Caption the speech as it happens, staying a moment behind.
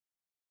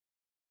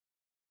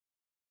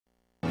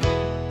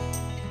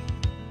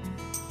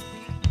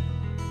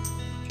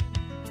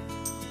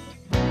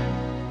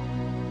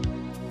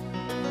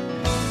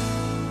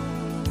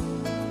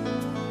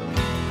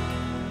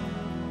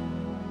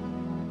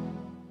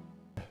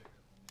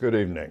Good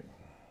evening.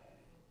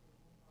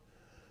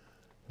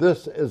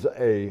 This is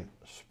a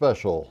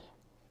special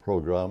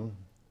program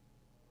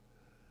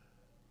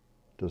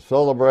to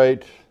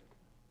celebrate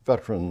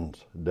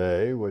Veterans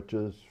Day, which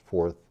is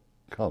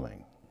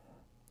forthcoming.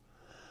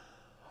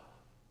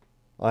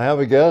 I have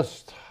a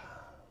guest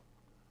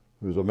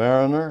who's a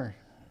mariner,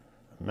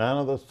 man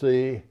of the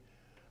sea,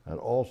 and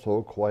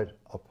also quite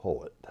a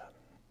poet.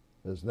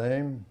 His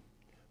name,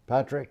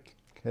 Patrick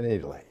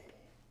Conneely.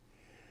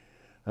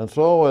 And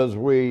so as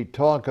we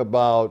talk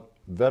about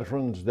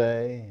Veterans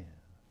Day,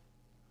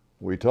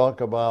 we talk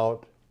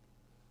about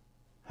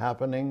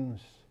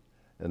happenings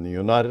in the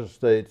United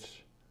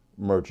States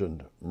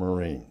Merchant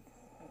Marine.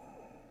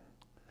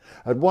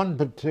 At one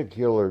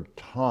particular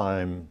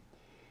time,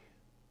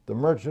 the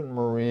Merchant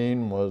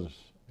Marine was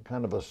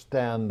kind of a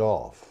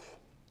standoff.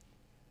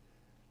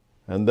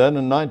 And then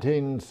in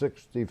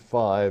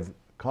 1965,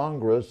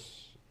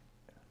 Congress,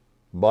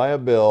 by a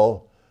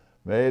bill,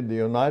 made the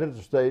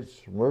United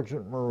States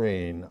Merchant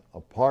Marine a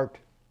part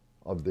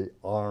of the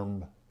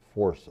armed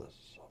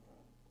forces.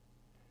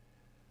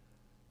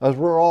 As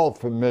we're all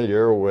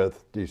familiar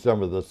with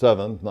December the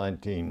 7th,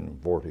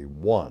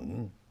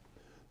 1941,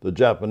 the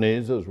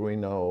Japanese, as we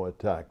know,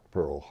 attacked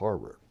Pearl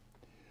Harbor.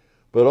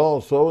 But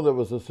also there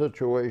was a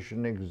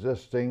situation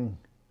existing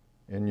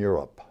in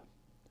Europe.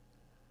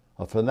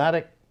 A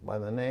fanatic by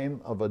the name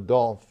of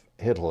Adolf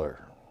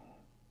Hitler.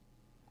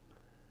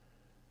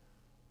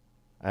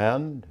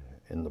 And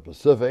in the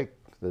Pacific,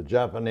 the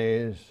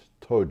Japanese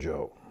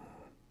Tojo.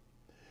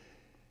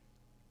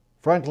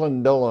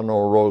 Franklin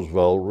Delano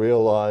Roosevelt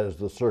realized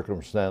the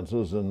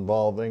circumstances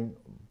involving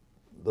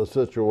the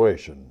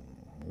situation.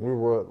 We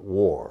were at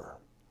war.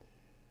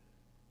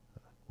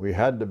 We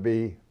had to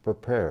be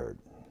prepared.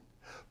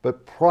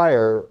 But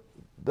prior to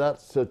that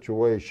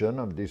situation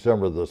of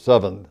December the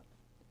 7th,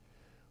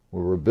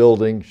 we were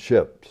building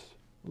ships,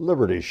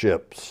 Liberty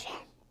ships,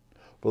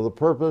 for the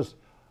purpose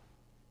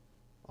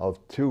of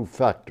two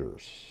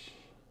factors.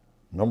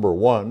 Number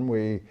one,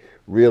 we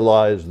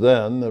realized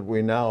then that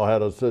we now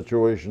had a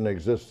situation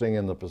existing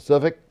in the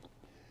Pacific,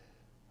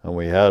 and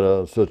we had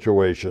a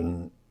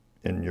situation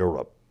in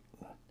Europe.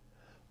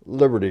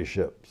 Liberty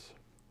ships,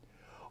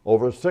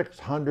 over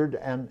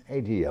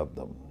 680 of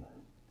them.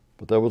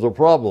 But there was a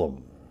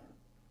problem.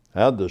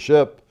 Had the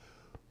ship,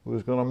 who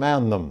was going to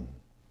man them?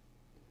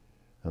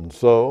 And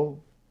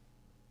so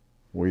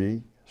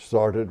we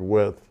started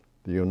with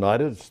the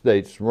United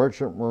States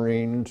Merchant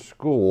Marine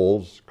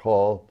schools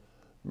called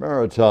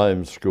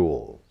maritime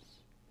schools,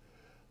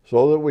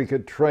 so that we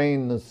could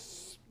train the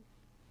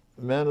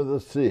men of the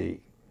sea,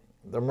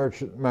 the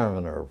merchant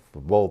mariner, for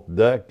both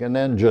deck and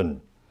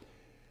engine,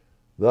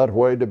 that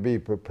way to be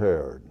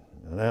prepared.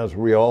 And as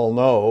we all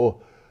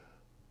know,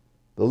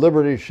 the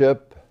Liberty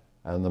ship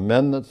and the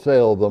men that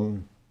sailed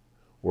them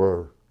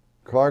were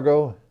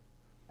cargo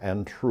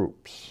and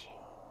troops,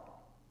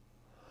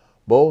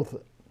 both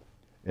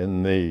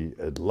in the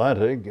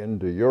Atlantic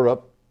into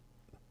Europe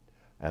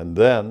and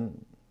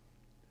then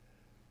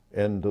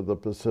into the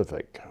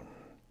Pacific.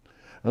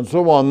 And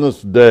so on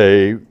this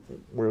day,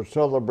 we're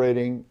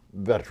celebrating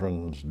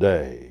Veterans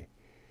Day.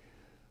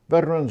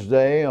 Veterans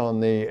Day on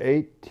the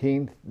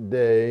 18th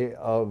day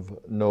of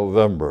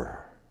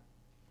November,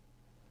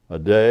 a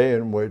day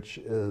in which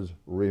is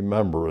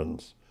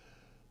remembrance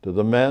to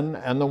the men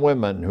and the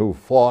women who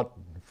fought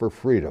for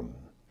freedom.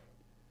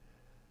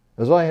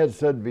 As I had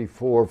said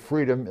before,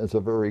 freedom is a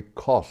very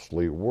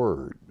costly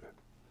word.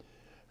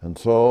 And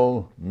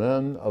so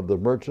men of the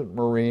Merchant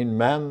Marine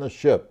manned the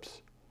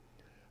ships,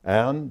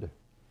 and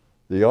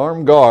the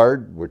Armed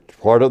Guard, which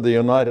part of the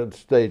United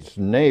States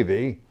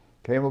Navy,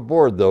 came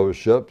aboard those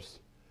ships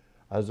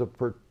as a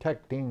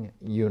protecting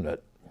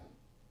unit.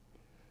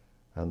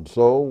 And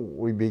so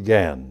we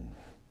began.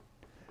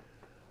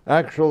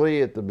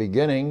 Actually, at the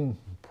beginning,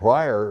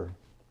 prior,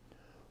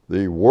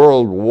 the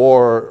World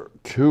War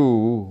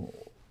II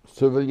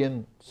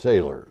civilian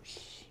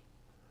sailors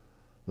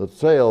that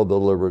sailed the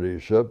Liberty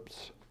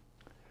ships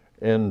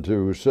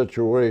into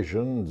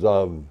situations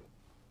of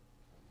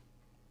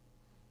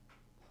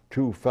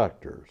two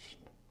factors.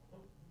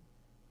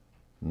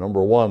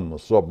 Number one, the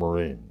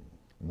submarine,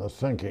 and the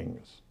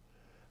sinkings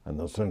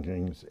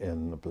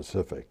in the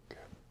Pacific.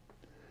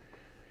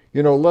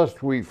 You know,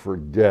 lest we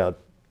forget,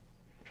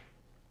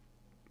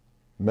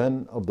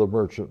 men of the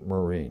Merchant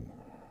Marine,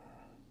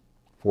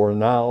 for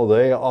now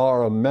they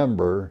are a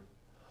member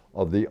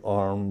of the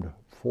armed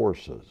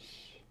forces.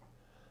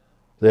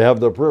 They have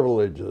the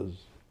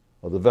privileges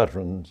of the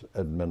Veterans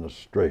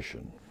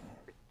Administration.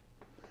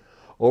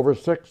 Over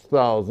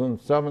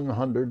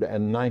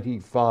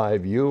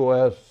 6,795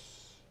 U.S.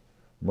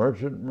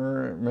 merchant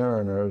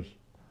mariners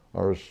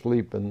are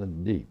asleep in the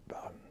deep.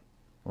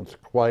 That's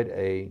quite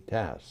a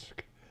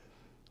task.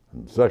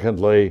 And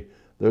secondly,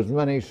 there's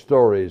many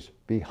stories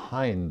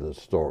behind the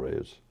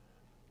stories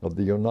of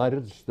the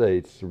United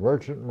States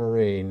Merchant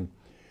Marine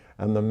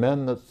and the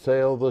men that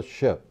sail the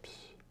ships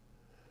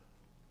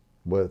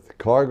with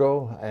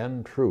cargo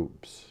and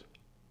troops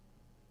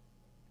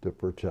to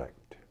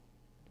protect.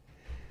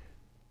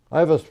 I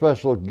have a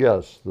special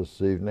guest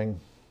this evening,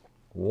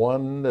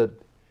 one that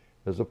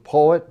is a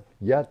poet,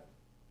 yet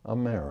a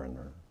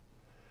mariner.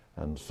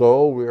 And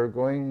so we are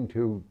going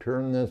to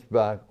turn this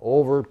back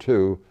over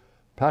to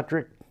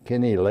Patrick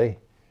Conneely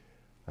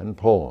and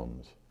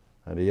poems.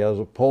 And he has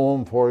a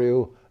poem for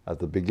you at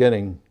the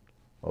beginning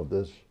of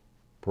this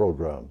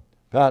program.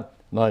 Pat,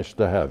 nice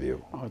to have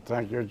you. Oh,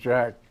 thank you,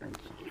 Jack.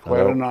 It's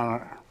quite an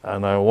honor.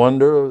 And I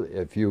wonder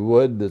if you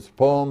would, this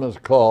poem is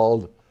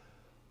called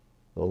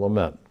The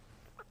Lament.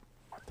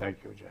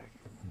 Thank you, Jack.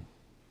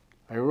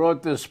 I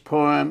wrote this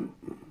poem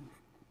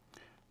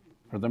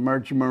for the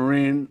Merchant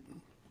Marine,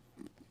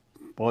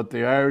 both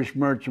the Irish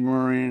Merchant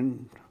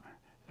Marine,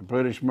 the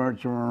British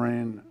Merchant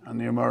Marine, and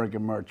the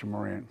American Merchant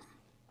Marine.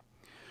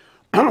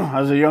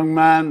 As a young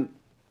man,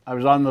 I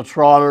was on the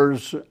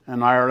trawlers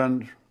in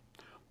Ireland.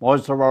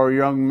 Most of our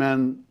young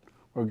men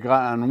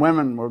and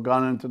women were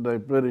gone into the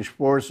British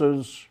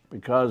forces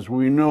because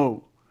we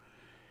knew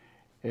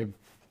if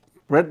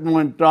Britain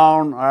went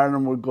down,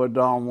 Ireland would go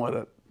down with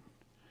it.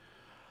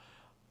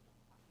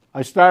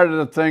 I started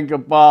to think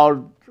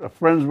about the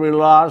friends we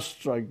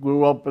lost. I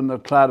grew up in the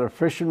Claddagh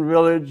fishing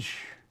village.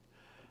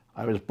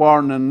 I was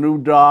born in New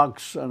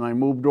Docks and I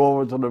moved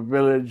over to the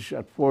village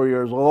at 4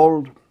 years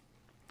old.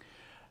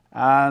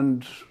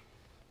 And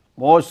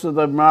most of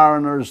the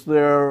mariners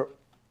there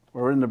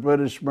were in the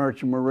British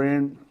Merchant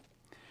Marine.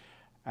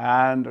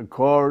 And of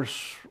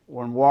course,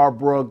 when war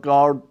broke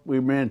out, we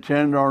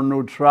maintained our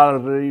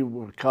neutrality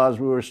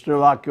because we were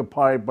still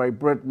occupied by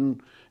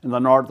Britain in the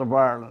north of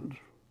Ireland.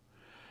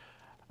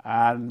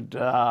 And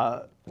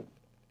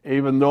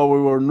even though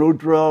we were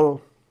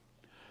neutral,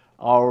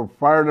 our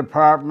fire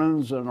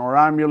departments and our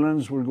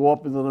ambulance would go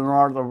up into the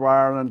north of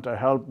Ireland to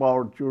help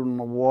out during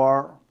the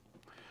war.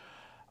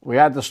 We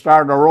had to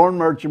start our own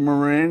merchant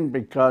marine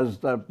because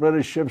the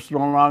British ships no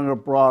longer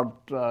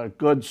brought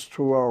goods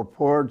to our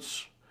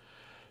ports.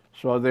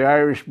 So the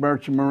Irish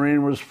Merchant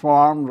Marine was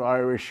formed,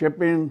 Irish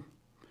Shipping,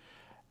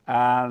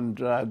 and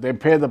they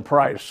paid the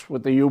price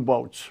with the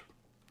U-boats.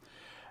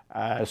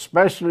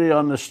 Especially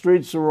on the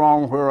streets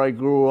around where I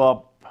grew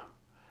up,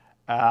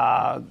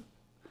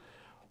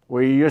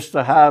 we used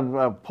to have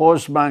a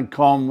postman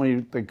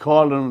come, they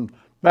called him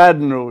bad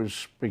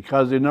news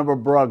because he never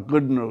brought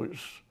good news.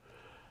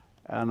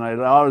 And I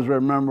always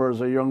remember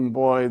as a young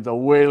boy the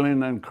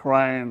wailing and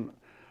crying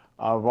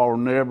of our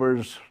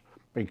neighbors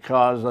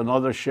because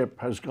another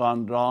ship has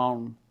gone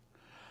down.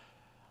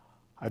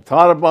 I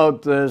thought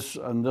about this,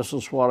 and this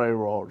is what I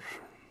wrote.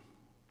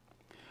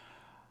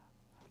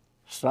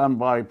 Stand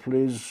by,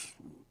 please.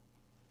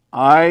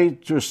 I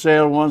to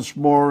sail once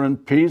more in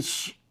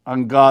peace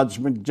on God's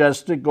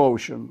majestic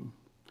ocean.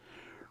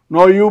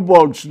 No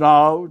U-boats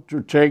now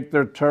to take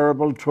their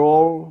terrible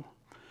toll.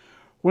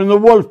 When the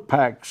wolf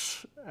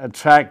packs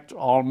attacked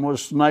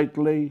almost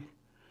nightly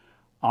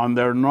on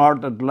their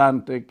North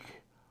Atlantic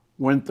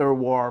winter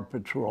war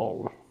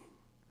patrol.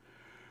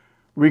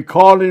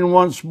 Recalling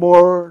once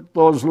more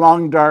those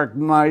long dark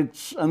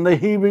nights and the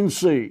heaving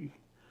sea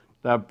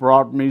that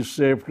brought me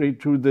safely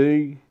to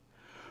thee,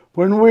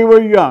 when we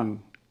were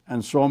young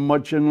and so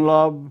much in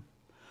love,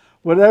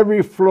 with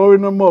every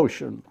flowing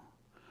emotion,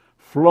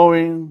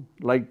 flowing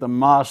like the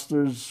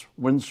master's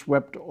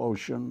windswept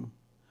ocean.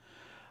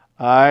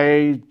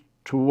 I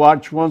to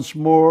watch once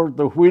more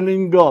the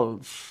wheeling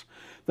gulls,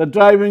 the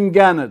diving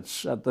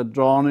gannets at the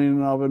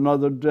dawning of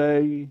another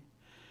day,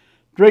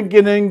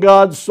 drinking in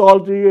God's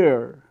salty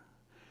air,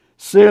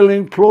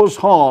 sailing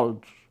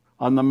close-hauled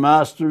on the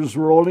master's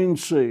rolling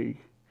sea,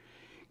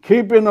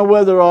 keeping a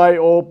weather eye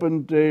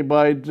open day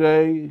by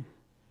day,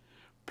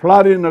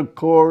 plotting a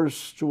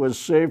course to a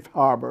safe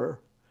harbor,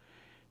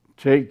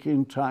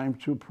 taking time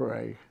to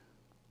pray.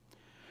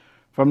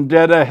 From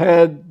dead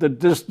ahead, the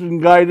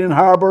distant guiding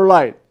harbor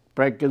light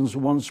beckons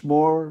once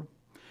more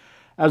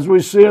as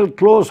we sail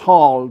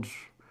close-hauled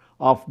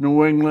off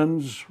New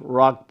England's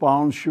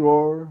rock-bound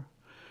shore,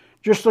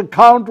 just to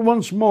count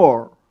once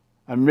more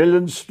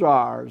 1,000,000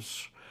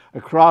 stars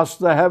across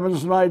the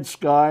heaven's night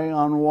sky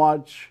on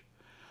watch,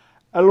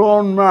 a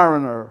lone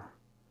mariner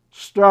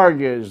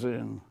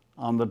stargazing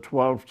on the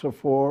 12 to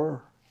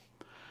 4.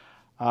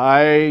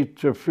 I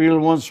to feel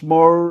once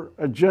more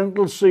a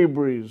gentle sea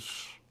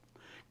breeze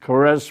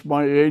caress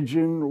my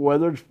aging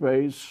weathered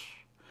face,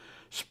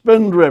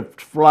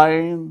 spindrift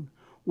flying,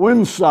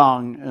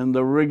 windsong in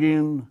the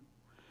rigging,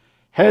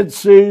 head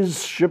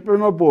seas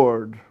shipping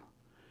aboard,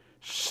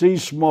 sea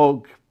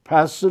smoke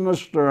passing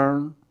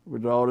astern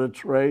without a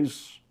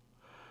trace.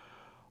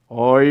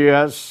 Oh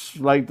yes,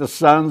 like the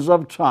sands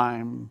of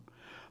time,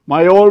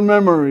 my old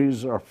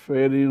memories are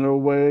fading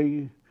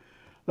away,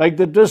 like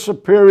the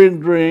disappearing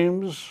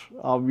dreams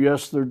of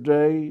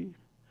yesterday,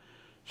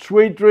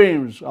 sweet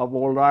dreams of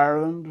old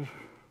Ireland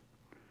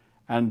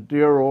and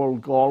dear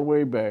old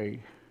Galway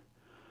Bay.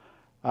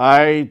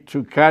 I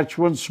to catch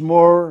once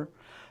more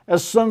a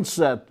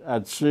sunset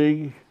at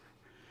sea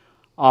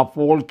off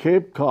old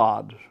Cape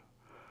Cod,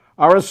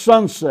 or a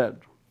sunset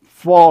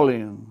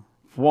falling,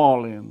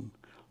 falling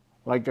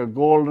like a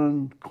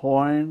golden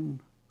coin,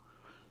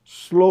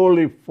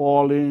 slowly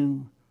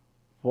falling,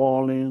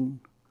 falling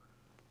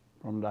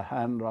from the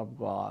hand of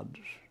God.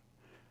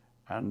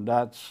 And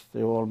that's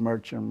the old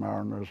Merchant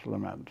Mariner's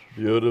Lament.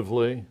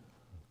 Beautifully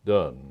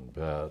done,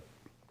 Pat.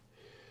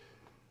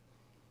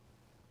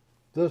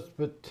 This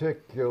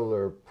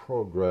particular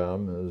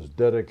program is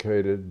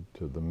dedicated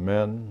to the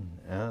men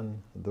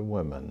and the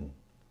women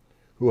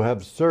who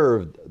have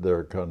served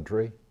their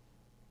country,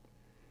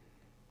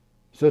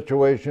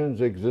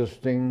 situations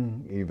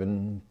existing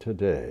even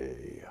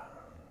today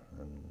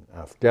in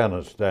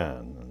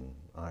Afghanistan and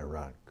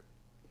Iraq.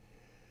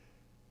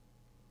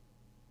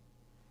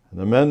 And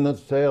the men that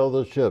sail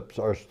the ships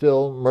are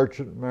still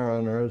merchant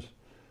mariners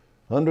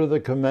under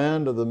the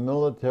command of the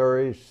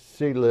Military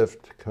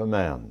Sealift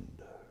Command.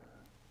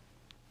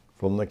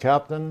 From the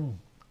captain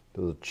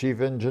to the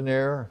chief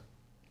engineer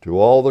to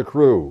all the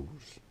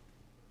crews,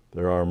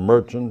 there are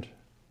merchant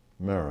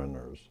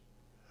mariners.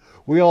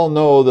 We all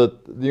know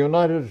that the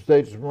United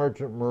States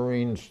Merchant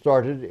Marine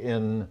started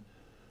in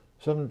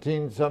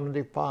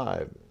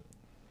 1775,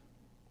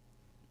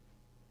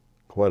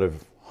 quite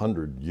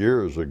 100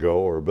 years ago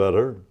or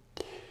better.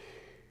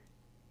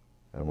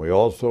 And we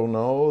also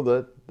know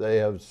that they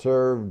have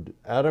served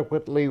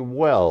adequately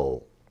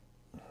well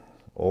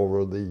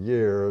over the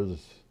years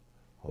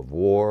of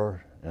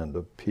war and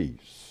of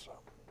peace.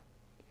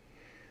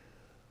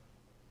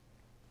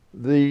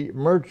 The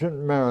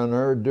merchant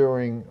mariner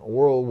during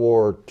World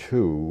War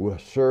II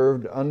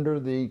served under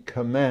the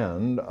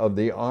command of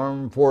the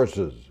armed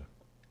forces,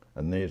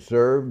 and they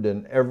served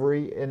in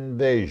every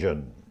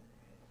invasion,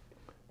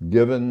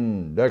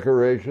 given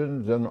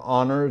decorations and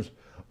honors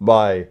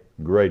by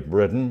Great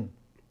Britain,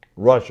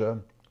 Russia,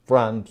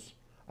 France,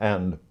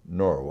 and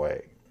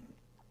Norway.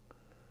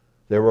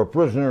 They were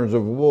prisoners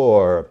of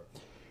war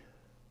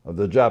of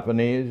the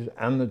Japanese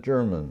and the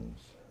Germans,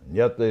 and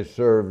yet they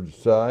served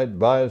side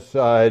by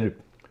side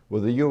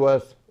with the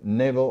U.S.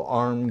 Naval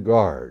Armed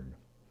Guard,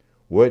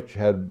 which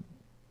had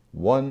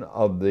one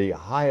of the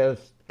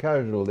highest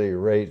casualty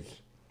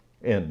rates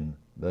in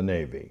the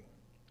Navy.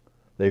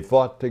 They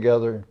fought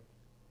together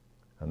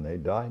and they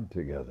died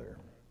together.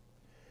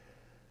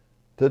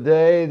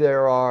 Today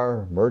there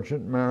are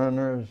merchant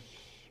mariners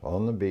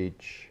on the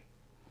beach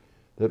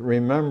that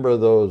remember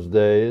those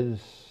days.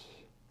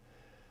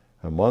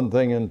 And one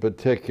thing in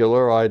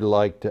particular I'd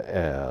like to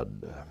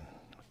add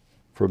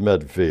for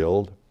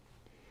Medfield.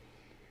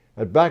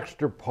 At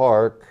Baxter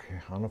Park,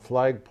 on a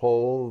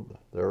flagpole,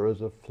 there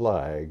is a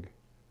flag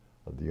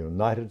of the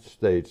United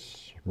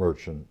States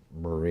Merchant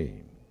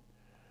Marine.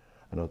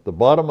 And at the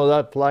bottom of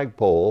that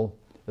flagpole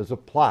is a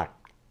plaque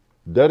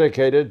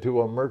dedicated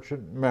to a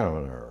merchant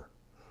mariner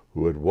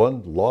who had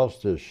once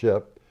lost his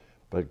ship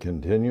but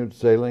continued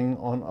sailing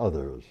on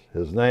others.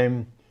 His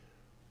name,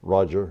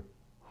 Roger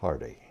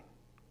Hardy.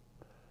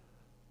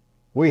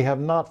 We have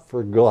not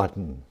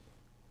forgotten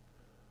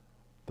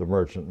the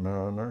merchant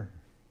mariner,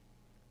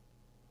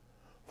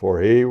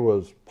 for he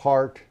was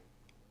part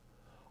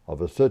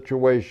of a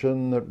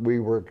situation that we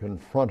were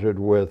confronted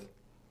with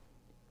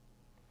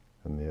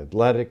in the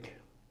Atlantic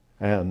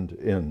and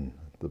in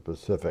the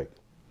Pacific.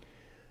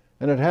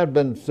 And it had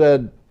been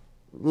said,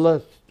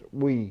 lest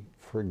we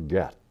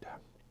forget.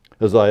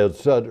 As I had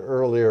said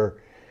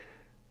earlier,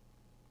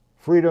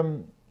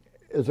 freedom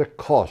is a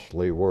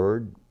costly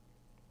word.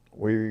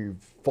 We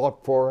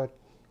fought for it.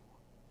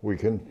 We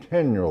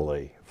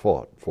continually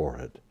fought for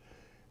it.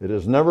 It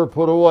is never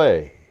put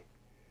away.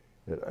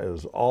 It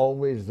is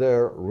always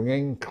there,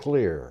 ringing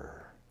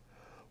clear.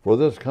 For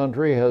this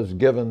country has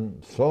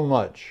given so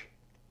much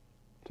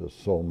to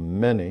so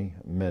many,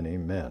 many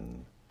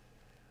men.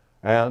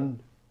 And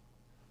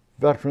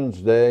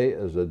Veterans Day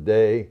is a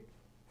day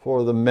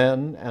for the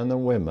men and the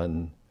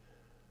women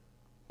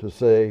to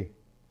say,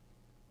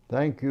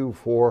 thank you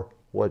for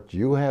what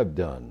you have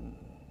done.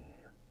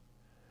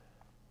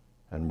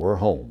 And we're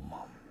home.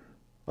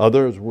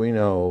 Others we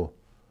know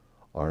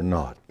are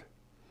not.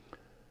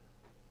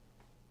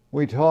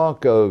 We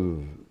talk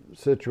of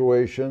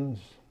situations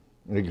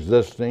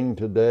existing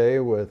today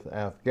with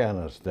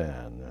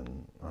Afghanistan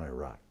and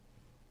Iraq.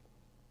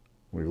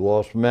 We've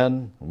lost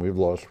men and we've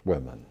lost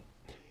women.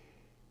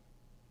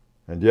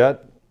 And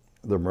yet,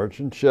 the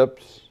merchant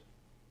ships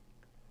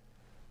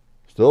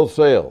still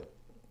sail,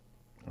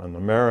 and the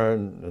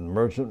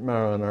merchant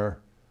mariner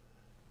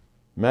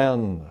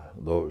manned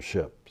those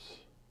ships.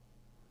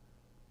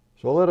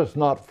 So let us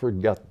not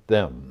forget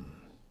them,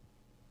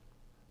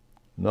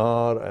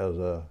 not as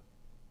a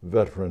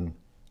veteran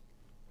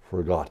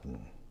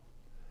forgotten,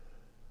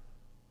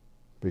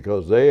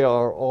 because they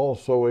are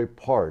also a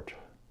part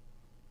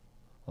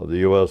of the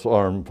U.S.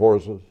 Armed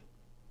Forces.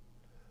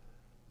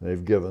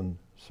 They've given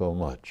so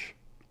much.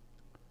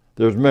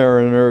 There's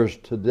mariners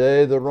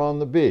today that are on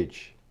the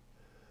beach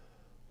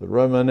that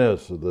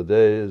reminisce of the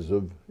days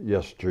of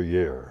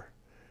yesteryear.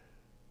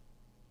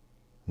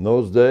 And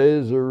those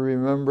days are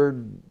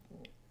remembered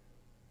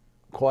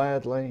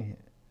quietly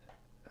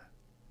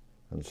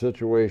in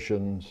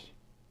situations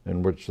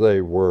in which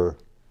they were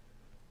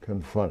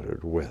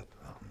confronted with.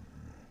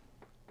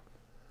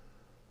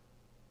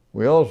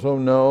 We also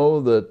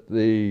know that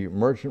the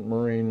merchant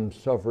marine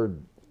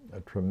suffered a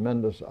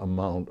tremendous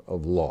amount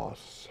of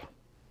loss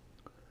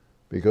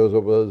because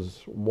it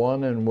was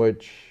one in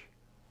which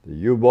the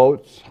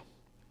U-boats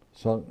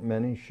sunk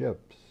many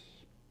ships.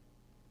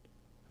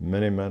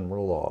 Many men were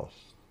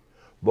lost,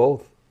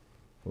 both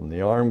from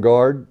the armed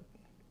guard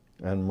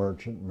and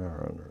merchant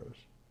mariners.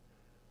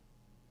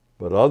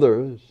 But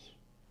others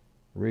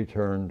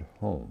returned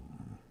home.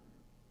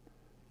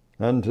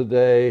 And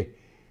today,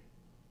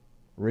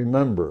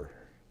 remember,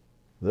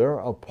 they're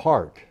a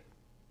part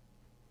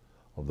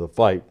of the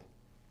fight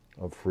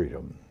of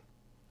freedom.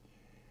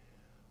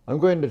 I'm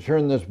going to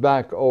turn this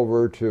back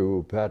over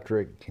to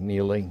Patrick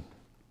Conneely,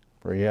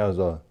 for he has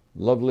a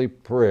lovely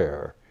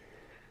prayer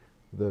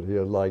that he'd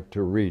like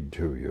to read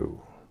to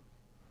you.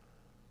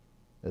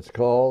 It's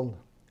called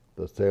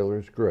The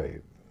Sailor's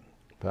Grave.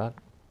 Pat?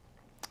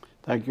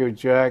 Thank you,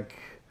 Jack.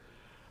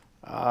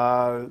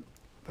 The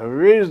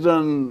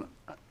reason,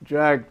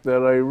 Jack,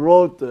 that I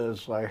wrote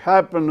this, I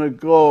happened to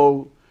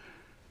go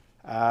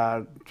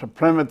to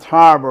Plymouth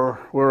Harbor,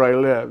 where I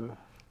live,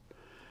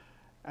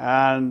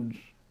 and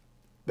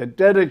they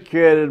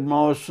dedicated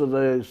most of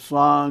the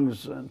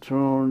songs and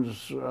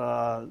tunes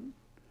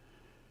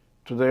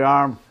to the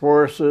armed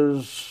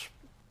forces,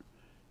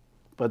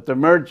 but the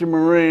Merchant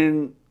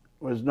Marine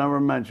was never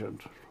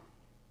mentioned.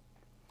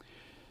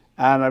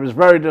 And I was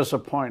very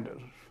disappointed.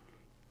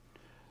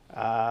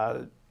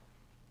 I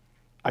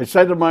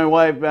said to my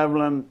wife,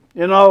 Evelyn,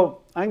 you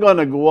know, I'm going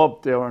to go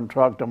up there and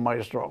talk to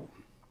Maestro.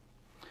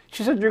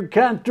 She said, you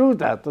can't do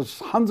that. There's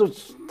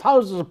hundreds,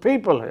 thousands of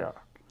people here.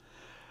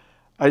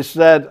 I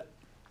said,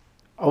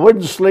 I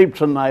wouldn't sleep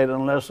tonight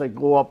unless I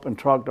go up and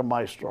talk to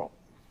Maestro.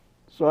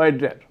 So I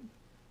did.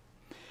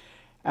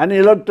 And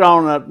he looked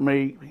down at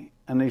me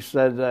and he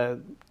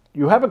said,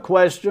 you have a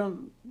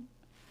question?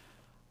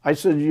 I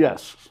said,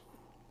 yes.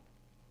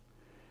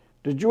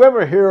 Did you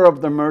ever hear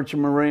of the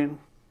Merchant Marine?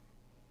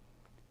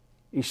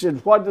 He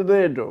said, what did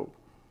they do?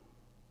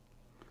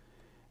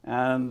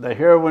 And the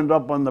hair went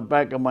up on the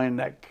back of my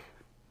neck.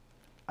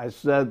 I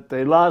said,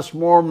 they lost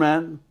more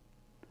men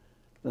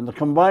than the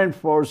combined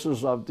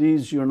forces of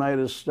these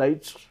United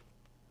States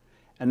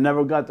and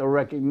never got the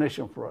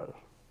recognition for it.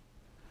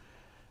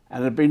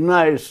 And it'd be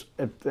nice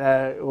if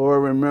they were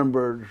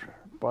remembered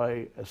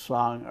by a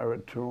song or a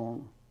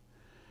tune.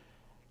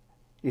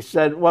 He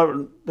said,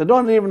 well, they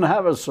don't even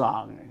have a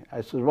song.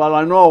 I said, well,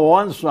 I know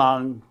one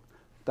song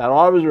that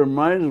always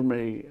reminds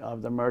me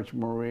of the Merchant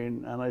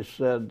Marine, and I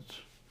said,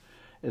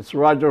 it's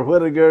Roger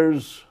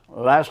Whittaker's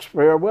Last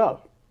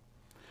Farewell.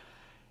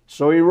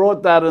 So he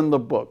wrote that in the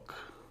book,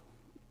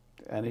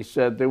 and he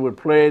said they would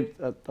play it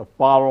at the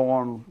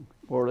following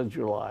 4th of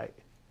July.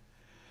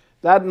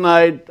 That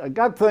night, I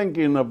got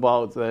thinking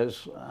about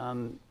this,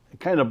 and it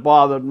kind of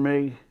bothered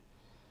me,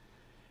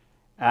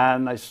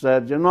 and I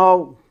said, you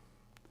know,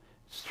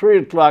 it's 3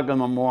 o'clock in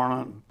the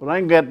morning, but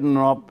I'm getting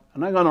up,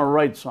 and I'm going to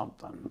write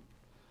something.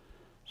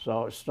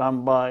 So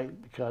stand by,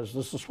 because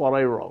this is what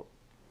I wrote.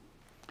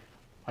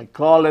 I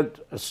call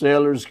it A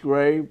Sailor's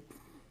Grave.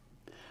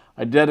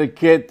 I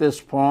dedicate this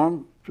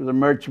poem to the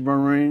Merchant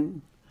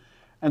Marine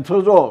and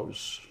to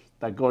those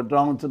that go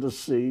down to the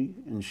sea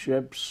in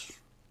ships.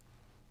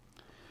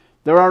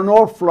 There are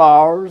no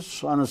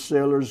flowers on a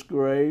sailor's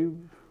grave,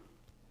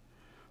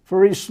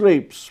 for he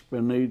sleeps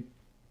beneath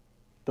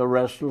the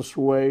restless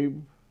wave,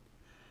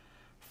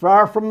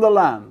 far from the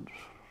land,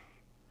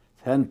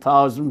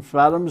 10,000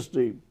 fathoms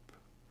deep.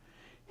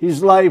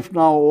 His life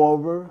now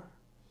over,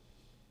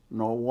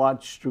 no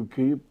watch to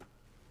keep.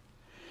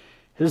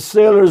 His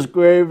sailor's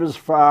grave is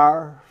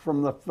far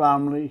from the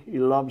family he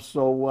loved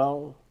so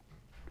well.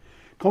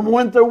 Come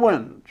winter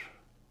wind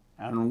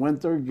and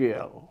winter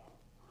gale,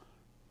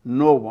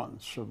 no one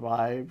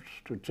survived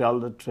to tell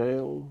the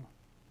tale.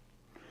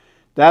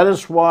 That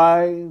is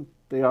why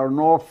there are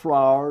no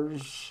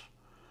flowers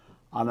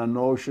on an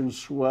ocean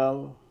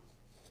swell,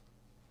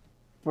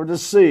 for the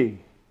sea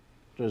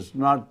does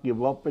not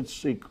give up its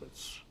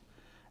secrets,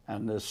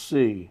 and the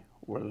sea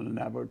will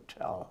never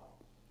tell.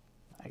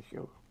 Thank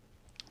you.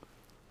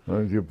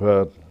 Thank you,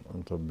 Pat.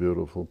 That's a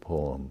beautiful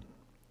poem.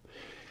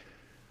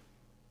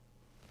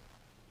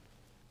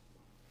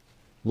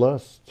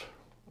 Lest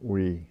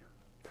we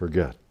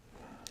forget.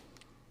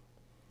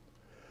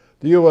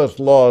 The U.S.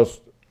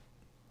 lost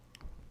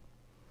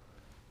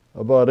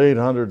about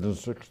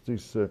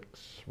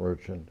 866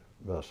 merchant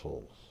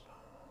vessels.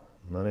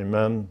 Many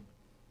men,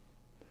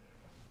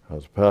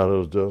 as Pat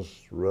has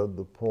just read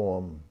the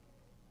poem,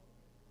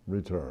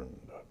 returned.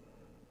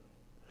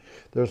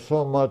 There's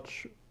so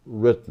much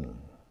written.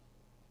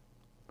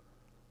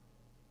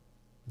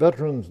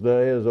 Veterans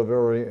Day is a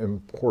very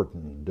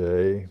important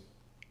day.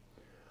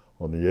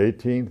 On the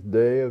 18th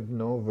day of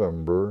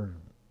November,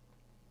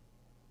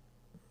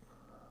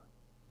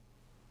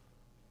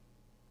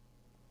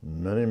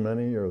 many,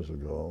 many years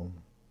ago,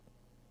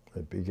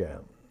 it began.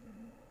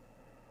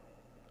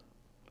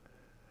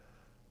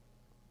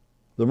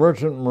 The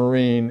Merchant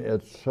Marine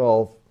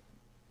itself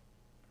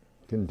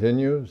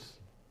continues,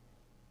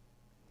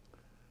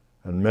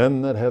 and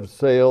men that have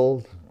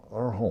sailed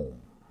are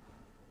home.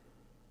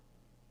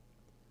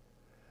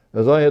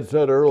 As I had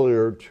said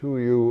earlier to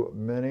you,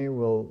 many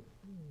will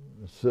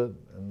sit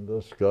and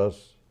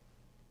discuss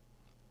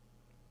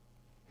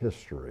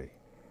history.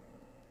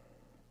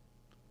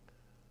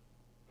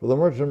 For the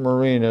Merchant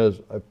Marine is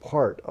a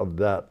part of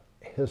that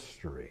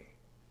history.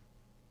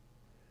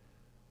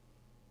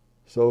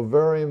 So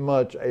very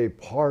much a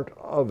part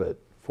of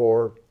it,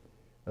 for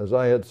as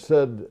I had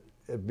said,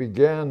 it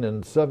began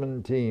in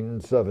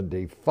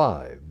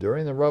 1775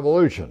 during the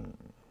Revolution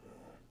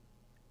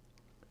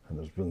and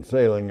has been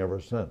sailing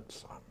ever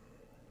since.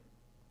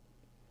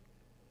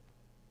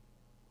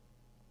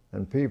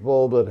 And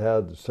people that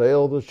had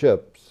sailed the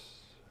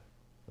ships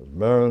as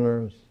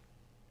mariners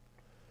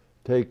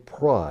take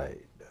pride.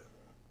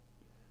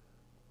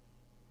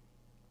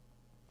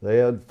 They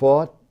had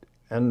fought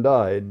and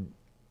died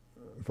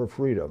for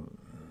freedom.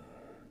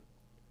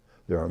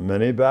 There are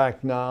many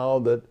back now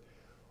that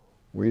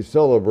we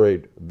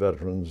celebrate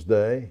Veterans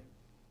Day.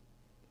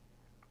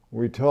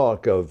 We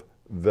talk of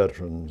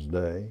Veterans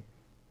Day.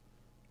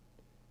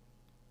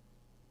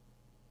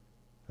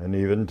 And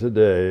even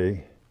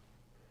today,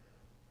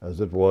 as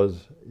it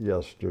was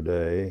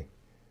yesterday,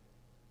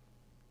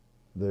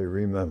 they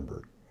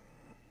remembered.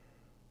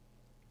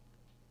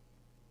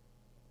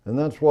 And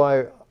that's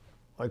why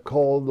I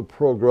called the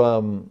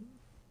program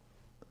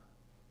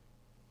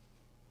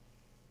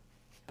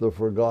The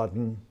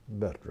Forgotten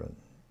Veteran.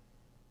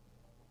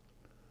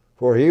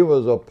 For he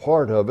was a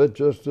part of it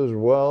just as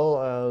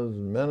well as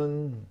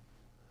men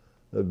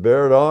that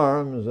bared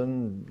arms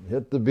and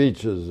hit the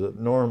beaches at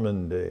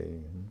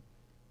Normandy,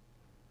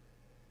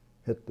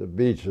 hit the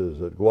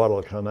beaches at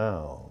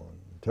Guadalcanal,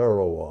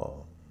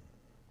 Tarawa,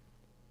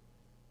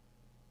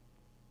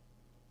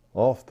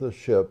 off the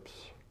ships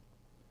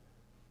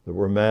that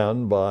were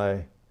manned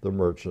by the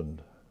merchant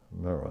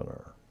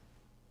mariner.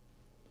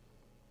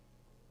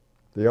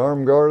 The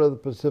Armed Guard of the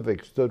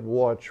Pacific stood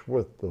watch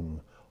with them,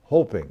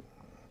 hoping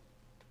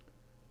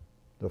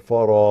to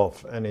fought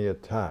off any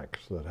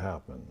attacks that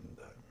happened.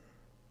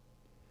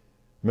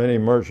 Many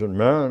merchant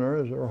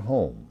mariners are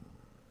home,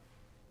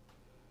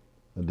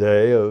 a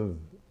day of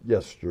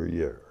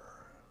yesteryear.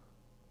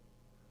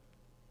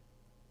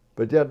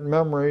 But yet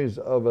memories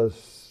of a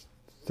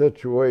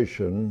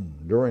situation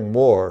during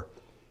war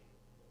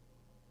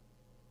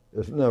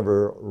is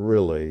never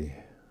really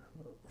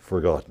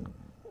forgotten.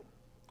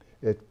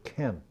 It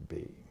can't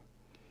be.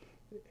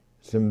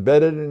 It's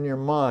embedded in your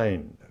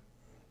mind.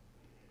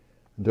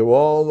 To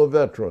all the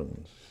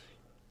veterans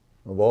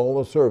of all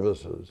the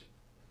services,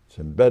 it's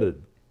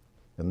embedded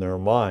in their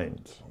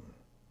minds.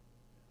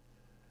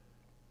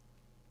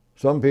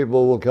 Some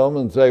people will come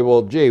and say,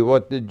 well, gee,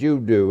 what did you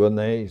do? And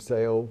they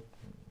say, oh,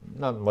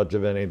 not much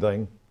of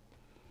anything.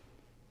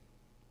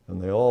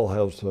 And they all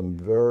have some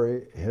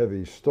very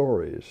heavy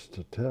stories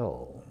to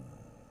tell.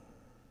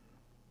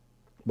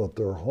 But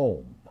they're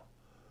home.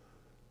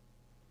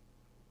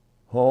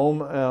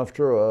 Home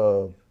after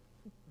a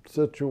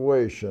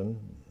situation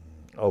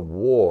of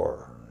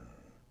war,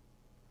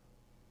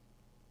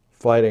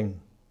 fighting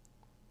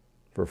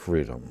for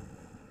freedom.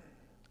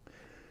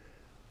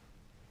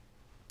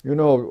 You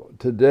know,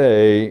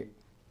 today,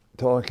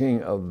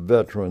 talking of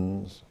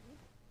veterans,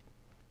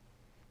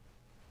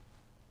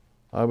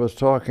 I was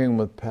talking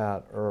with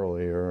Pat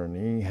earlier, and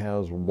he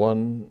has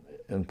one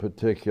in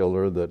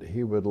particular that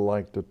he would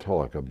like to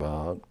talk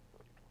about,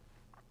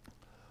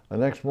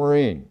 an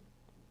ex-Marine.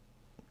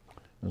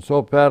 And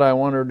so, Pat, I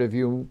wondered if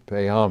you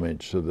pay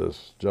homage to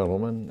this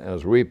gentleman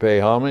as we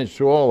pay homage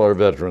to all our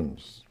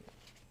veterans.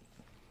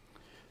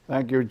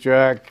 Thank you,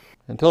 Jack.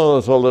 And tell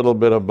us a little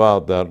bit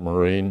about that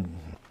Marine.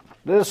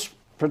 This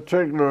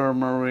particular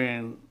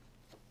Marine,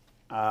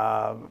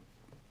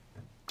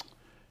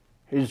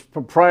 he's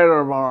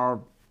proprietor of our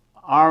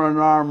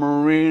R&R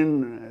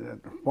Marine,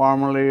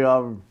 formerly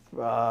of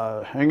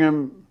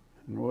Hingham,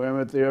 in the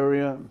Weymouth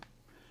area,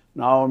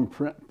 now in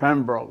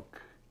Pembroke.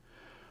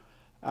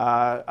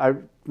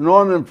 I've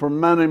known him for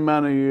many,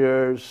 many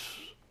years,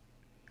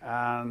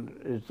 and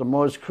he's the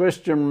most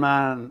Christian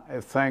man, I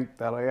think,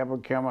 that I ever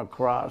came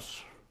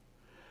across.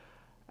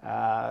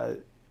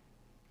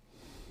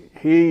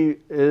 He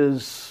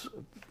is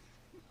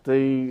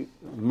the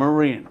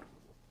Marine.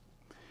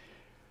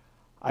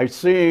 I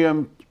see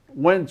him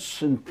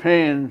wince in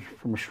pain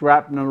from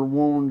shrapnel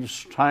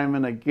wounds time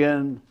and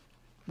again,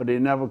 but he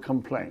never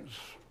complains.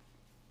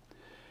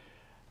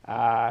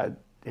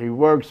 He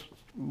works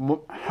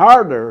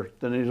harder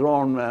than his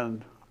own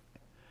men,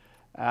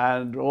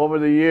 and over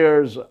the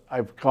years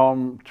I've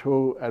come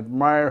to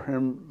admire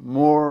him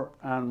more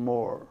and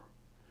more.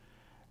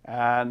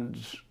 And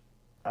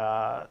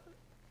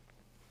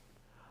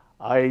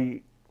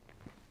I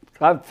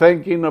got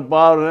thinking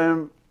about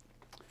him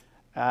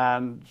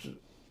and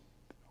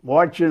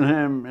watching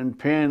him in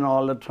pain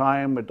all the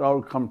time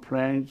without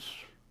complaints.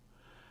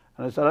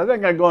 And I said, I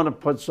think I'm going to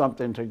put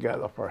something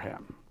together for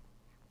him.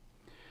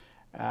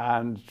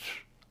 And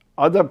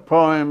other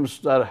poems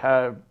that I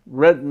have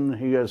written,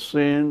 he has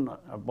seen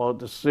about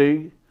the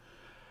sea.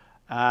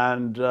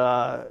 And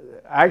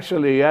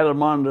actually, he had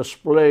them on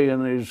display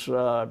in his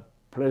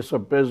place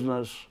of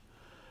business.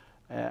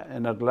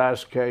 in that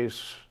last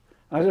case.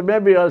 I said,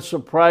 maybe I'll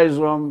surprise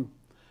him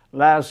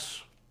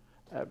last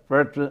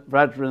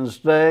Veterans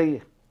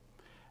Day,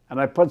 and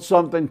I put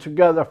something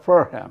together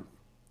for him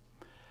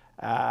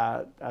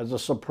as a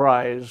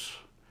surprise.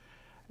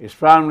 His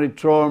family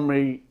told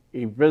me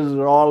he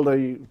visited all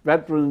the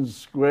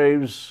veterans'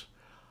 graves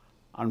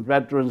on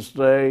Veterans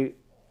Day,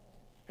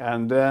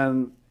 and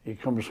then he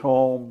comes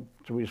home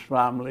to his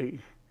family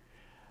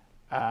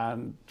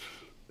and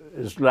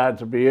is glad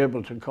to be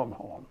able to come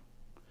home.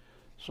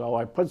 So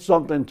I put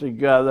something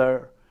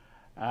together,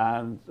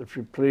 and if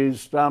you please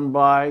stand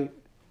by,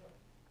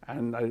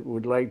 and I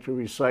would like to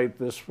recite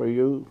this for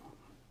you.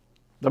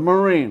 The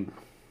Marine.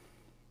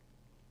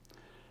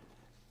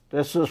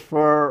 This is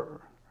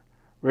for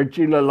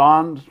Richie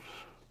Lalonde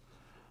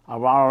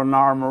of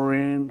R&R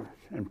Marine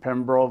in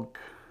Pembroke,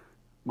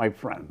 my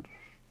friend.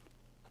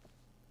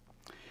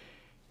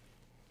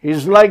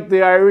 He's like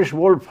the Irish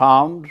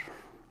wolfhound,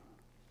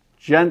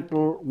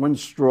 gentle when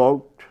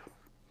stroked,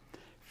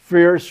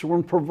 fierce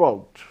when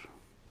provoked.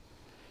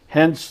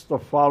 Hence the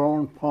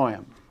following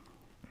poem.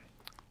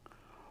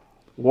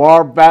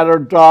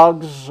 War-battered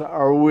dogs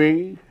are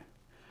we,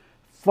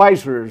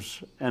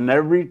 fighters in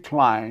every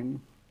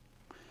clime,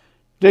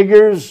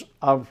 diggers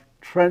of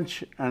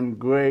trench and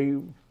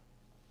grave,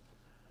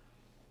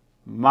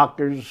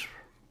 mockers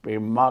be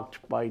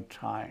mocked by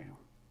time.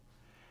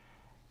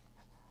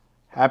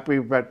 Happy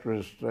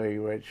Veterans Day,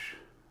 Rich.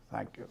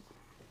 Thank you.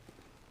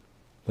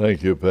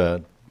 Thank you,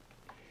 Pat.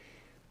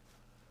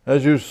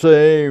 As you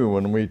say,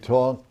 when we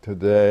talk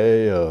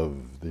today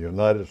of the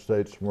United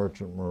States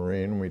Merchant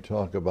Marine, we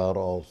talk about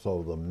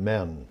also the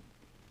men.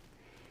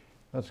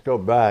 Let's go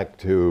back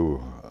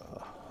to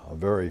a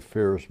very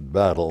fierce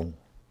battle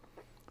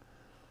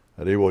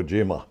at Iwo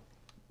Jima.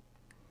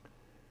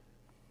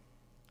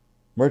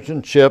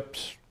 Merchant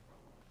ships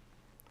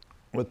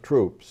with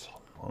troops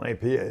on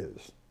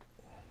APAs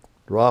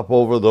drop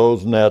over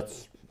those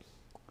nets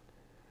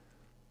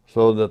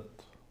so that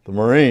the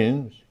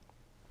Marines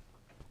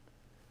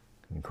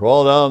can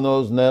crawl down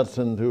those nets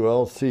into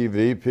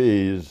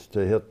LCVPs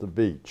to hit the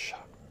beach.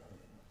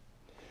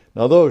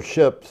 Now those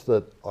ships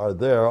that are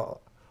there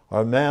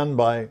are manned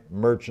by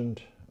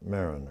merchant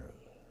mariners.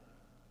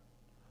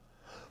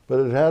 But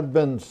it had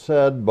been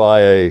said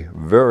by a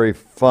very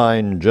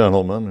fine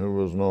gentleman who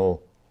was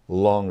no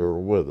longer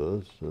with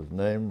us, his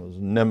name was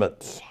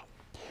Nimitz.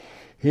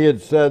 He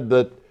had said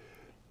that,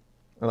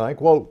 and I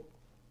quote,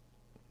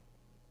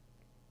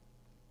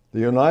 "The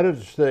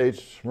United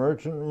States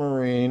Merchant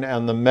Marine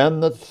and the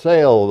men that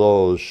sail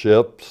those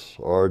ships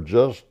are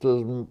just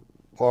as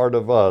part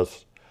of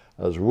us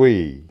as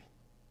we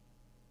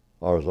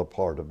are as a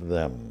part of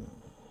them."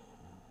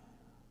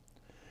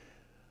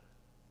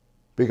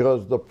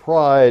 Because the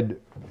pride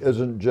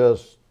isn't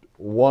just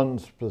one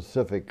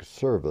specific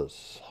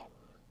service.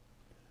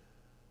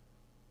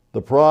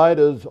 The pride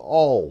is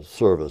all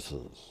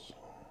services.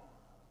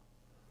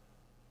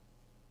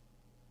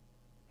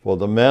 For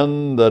the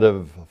men that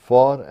have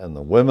fought and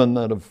the women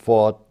that have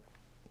fought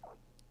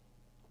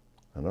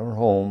and are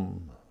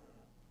home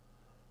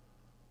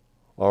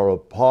are a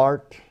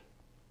part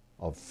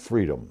of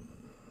freedom.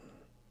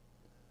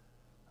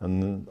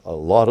 And a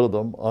lot of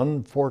them,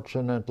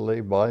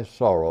 unfortunately by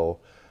sorrow,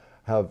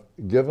 have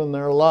given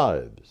their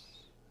lives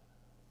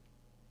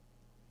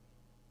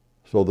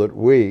so that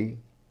we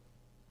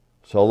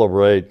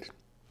celebrate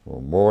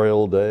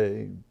Memorial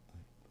Day,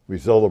 we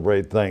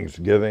celebrate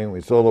Thanksgiving,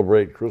 we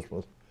celebrate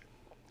Christmas.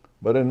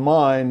 But in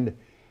mind,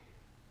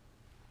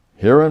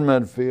 here in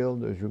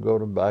Medfield, as you go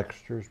to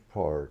Baxter's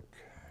Park,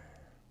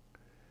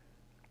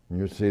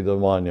 you see the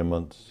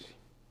monuments.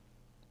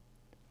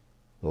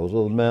 Those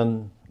are the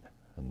men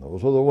and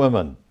those are the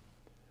women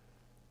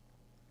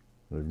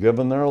that have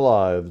given their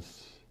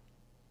lives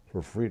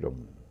for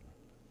freedom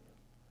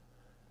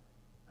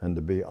and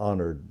to be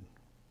honored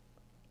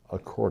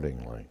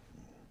accordingly.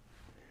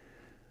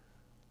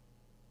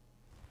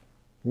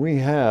 We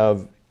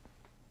have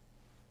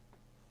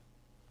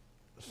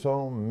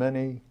so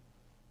many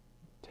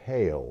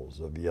tales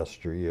of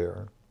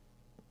yesteryear,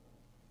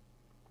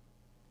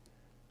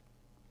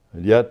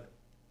 and yet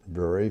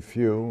very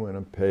few in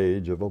a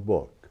page of a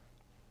book.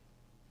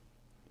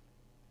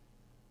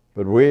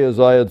 But we, as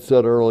I had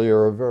said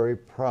earlier, are very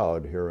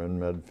proud here in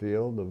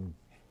Medfield of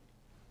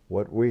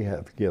what we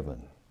have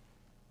given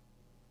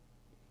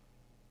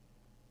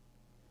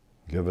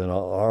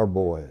our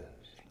boys,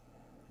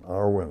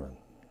 our women.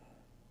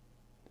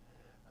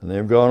 And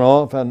they've gone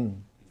off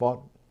and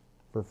fought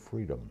for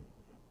freedom.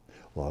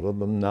 A lot of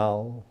them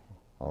now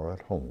are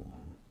at home.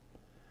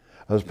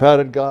 As Pat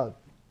had got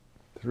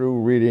through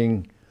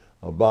reading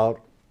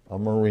about a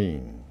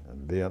Marine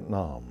in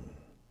Vietnam,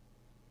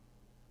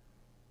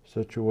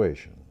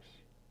 situations,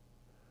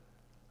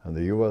 and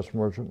the U.S.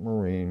 Merchant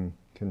Marine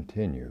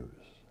continues.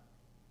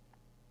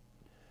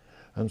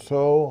 And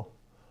so,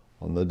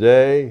 on the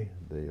day,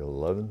 the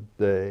 11th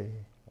day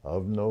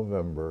of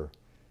November,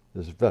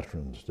 is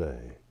Veterans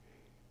Day,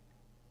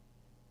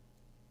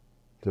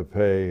 to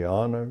pay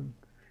honor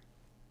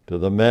to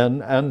the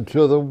men and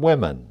to the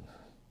women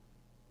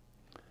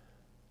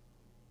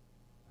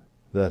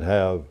that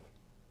have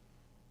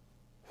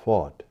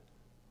fought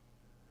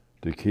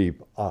to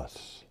keep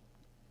us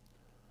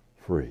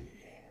free.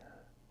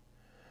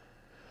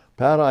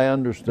 Pat, I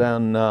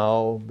understand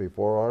now,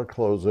 before our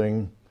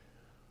closing,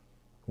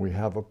 we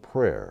have a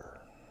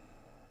prayer.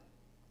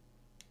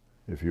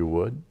 If you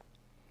would.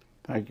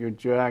 Thank you,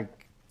 Jack.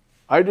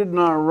 I did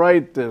not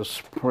write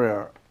this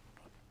prayer,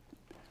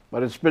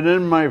 but it's been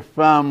in my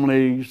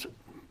family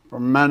for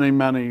many,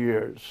 many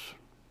years.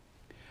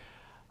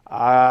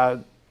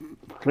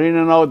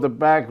 Cleaning out the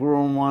back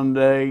room one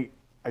day,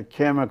 I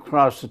came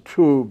across a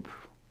tube,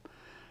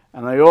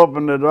 and I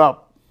opened it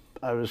up.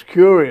 I was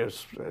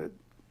curious.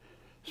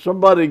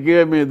 Somebody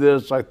gave me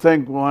this, I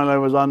think, while I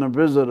was on a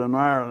visit in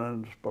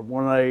Ireland, but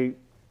when I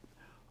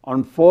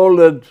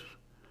unfolded,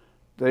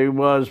 there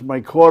was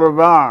my coat of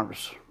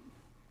arms.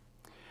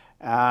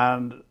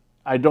 And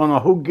I don't know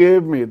who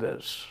gave me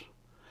this,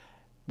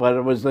 but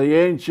it was the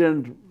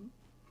ancient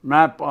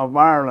map of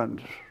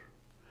Ireland.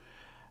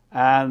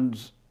 And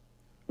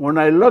when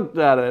I looked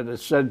at it, it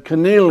said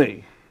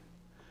Conneely.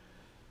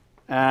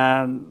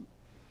 And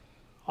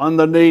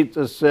underneath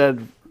it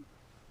said,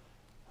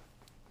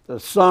 the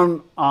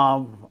son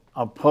of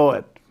a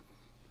poet.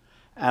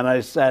 And I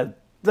said,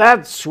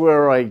 that's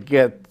where I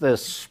get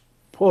this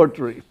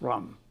poetry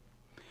from.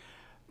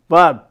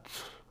 But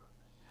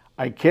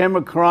I came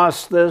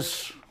across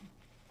this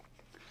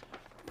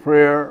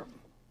prayer,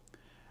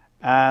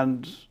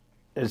 and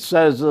it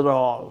says it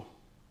all.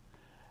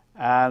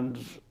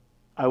 And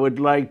I would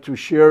like to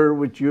share it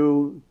with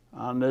you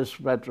on this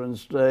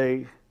Veterans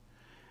Day.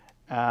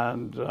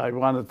 And I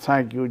want to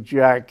thank you,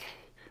 Jack,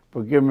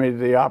 for giving me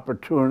the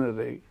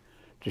opportunity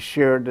to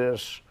share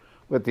this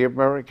with the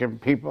American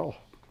people.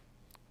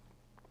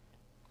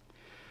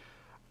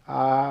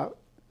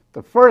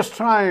 The first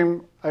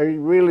time I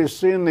really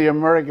seen the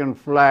American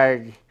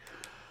flag,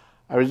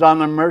 I was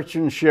on a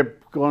merchant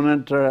ship going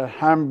into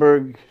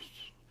Hamburg,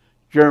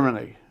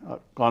 Germany,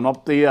 going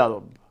up the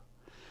Elbe.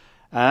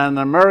 And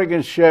an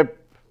American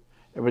ship,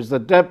 it was the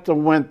depth of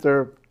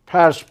winter,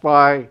 passed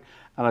by,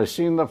 and I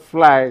seen the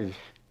flag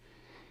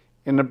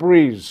in the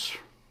breeze.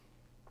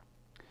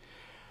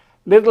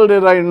 Little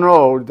did I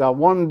know that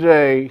one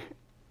day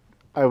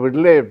I would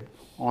live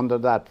under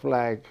that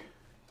flag.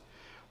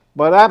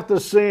 But after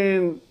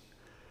seeing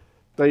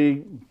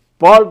the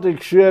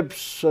Baltic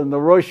ships and the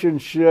Russian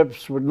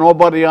ships with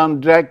nobody on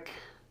deck,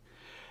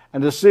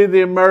 and to see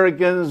the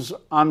Americans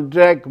on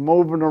deck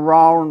moving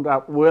around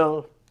at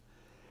will,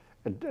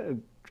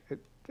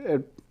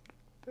 the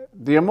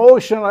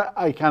emotion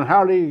I can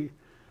hardly,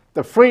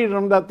 the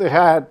freedom that they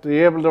had to be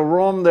able to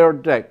roam their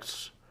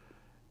decks,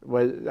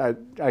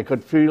 I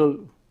could feel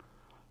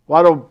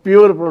what a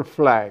beautiful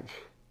flag.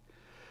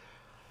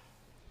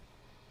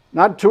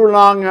 Not too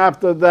long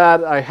after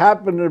that, I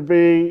happened to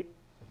be,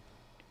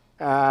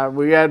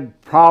 we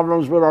had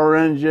problems with our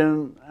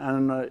engine,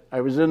 and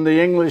I was in the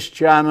English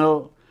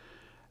Channel,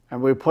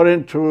 and we put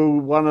into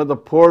one of the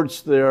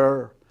ports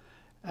there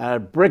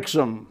at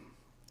Brixham.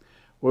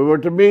 We were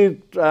to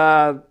meet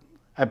a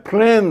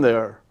plane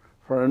there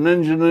for an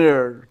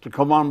engineer to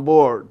come on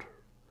board.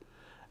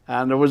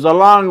 And there was a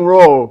long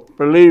row,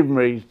 believe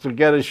me, to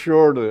get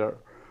ashore there.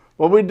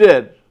 But we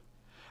did.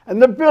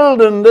 And they're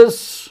building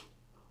this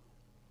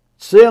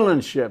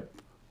sailing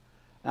ship.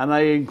 And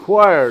I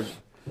inquired,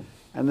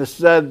 and they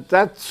said,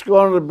 that's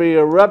going to be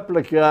a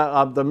replica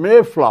of the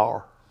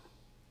Mayflower.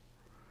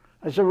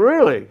 I said,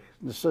 really?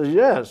 They said,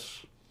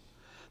 yes.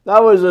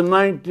 That was in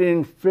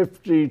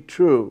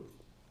 1952.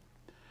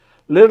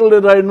 Little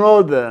did I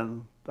know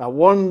then that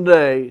one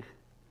day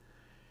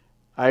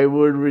I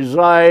would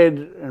reside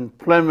in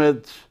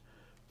Plymouth,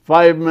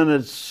 5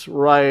 minutes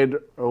ride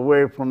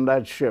away from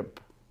that ship,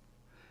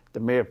 the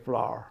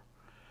Mayflower.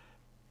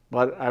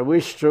 But I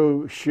wish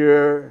to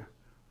share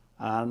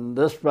on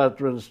this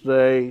Veterans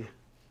Day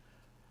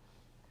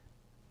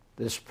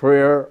this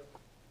prayer,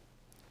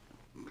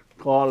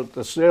 called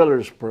the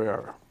Sailor's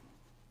Prayer.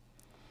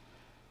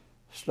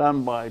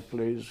 Stand by,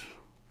 please.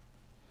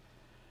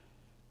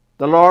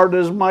 The Lord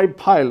is my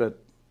pilot,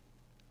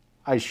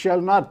 I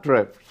shall not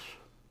drift.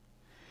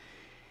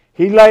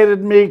 He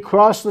lighted me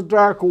across the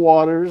dark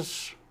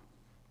waters.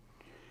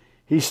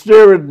 He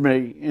steered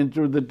me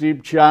into the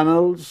deep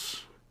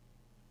channels.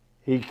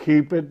 He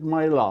keepeth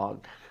my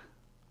log.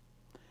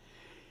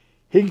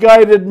 He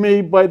guided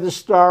me by the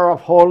star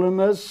of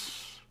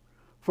holiness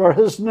for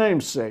his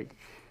name's sake.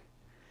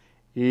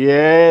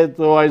 Yea,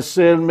 though I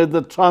sail mid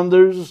the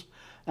thunders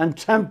and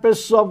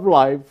tempests of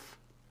life,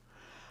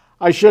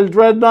 I shall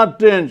dread not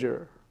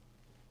danger,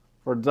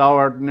 for thou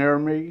art near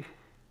me.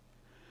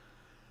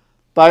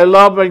 Thy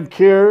love and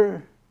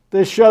care,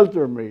 they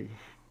shelter me.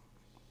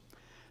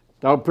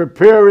 Thou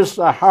preparest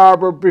a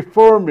harbor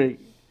before me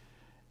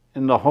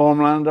in the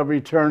homeland of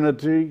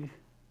eternity.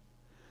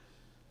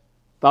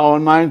 Thou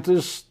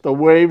anointest the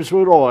waves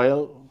with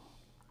oil.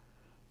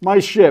 My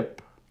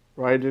ship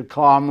rideth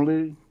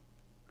calmly.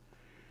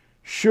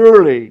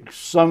 Surely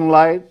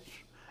sunlight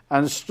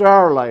and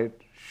starlight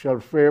shall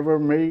favor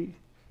me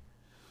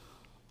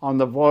on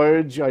the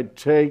voyage I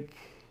take,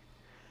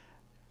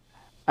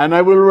 and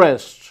I will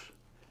rest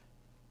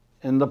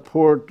in the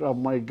port of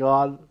my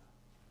God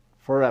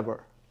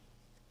forever.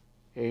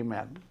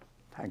 Amen.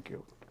 Thank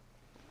you.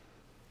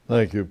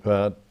 Thank you,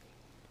 Pat.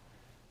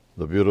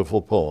 The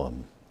beautiful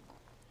poem.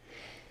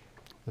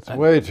 It's a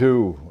way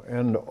to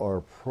end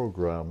our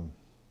program.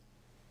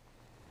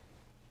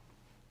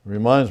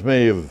 Reminds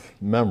me of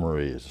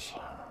memories.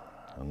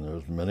 And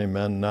there's many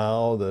men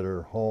now that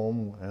are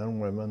home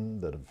and women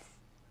that have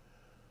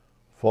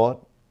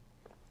fought,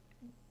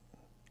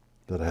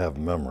 that have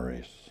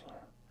memories.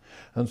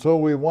 And so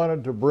we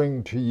wanted to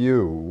bring to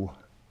you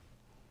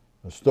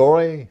a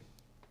story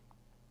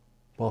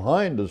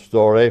behind the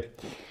story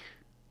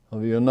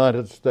of the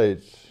United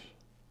States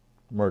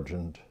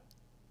Merchant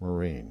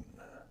Marine.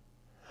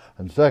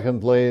 And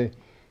secondly,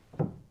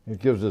 it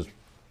gives us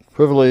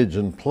privilege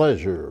and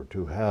pleasure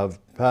to have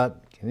Pat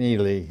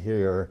Conneely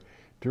here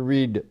to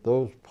read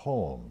those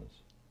poems,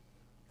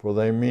 for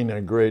they mean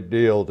a great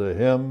deal to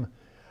him,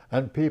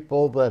 and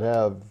people that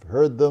have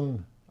heard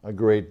them, a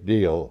great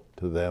deal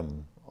to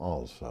them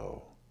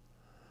also.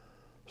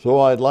 So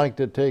I'd like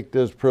to take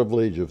this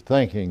privilege of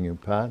thanking you,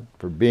 Pat,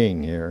 for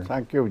being here.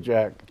 Thank you,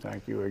 Jack.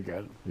 Thank you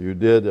again. You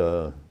did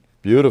a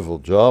beautiful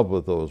job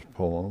with those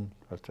poems.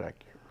 Thank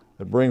you.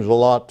 It brings a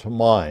lot to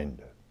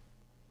mind.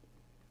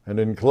 And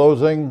in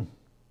closing,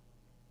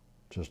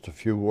 just a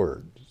few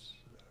words.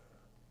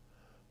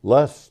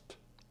 Lest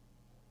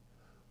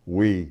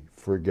we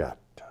forget.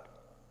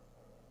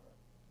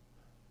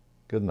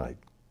 Good night.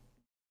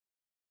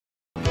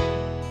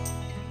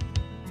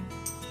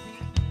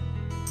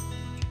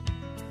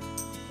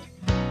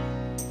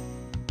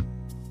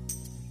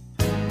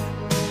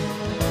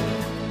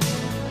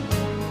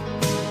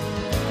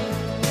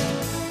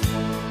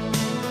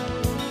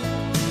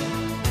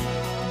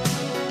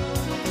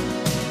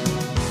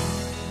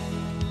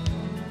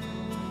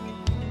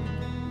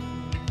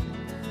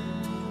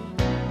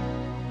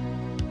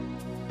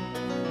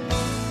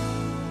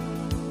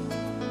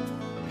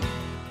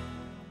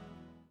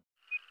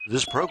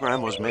 This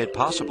program was made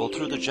possible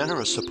through the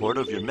generous support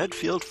of your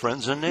Medfield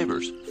friends and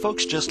neighbors,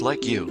 folks just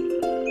like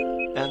you.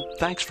 And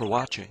thanks for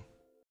watching.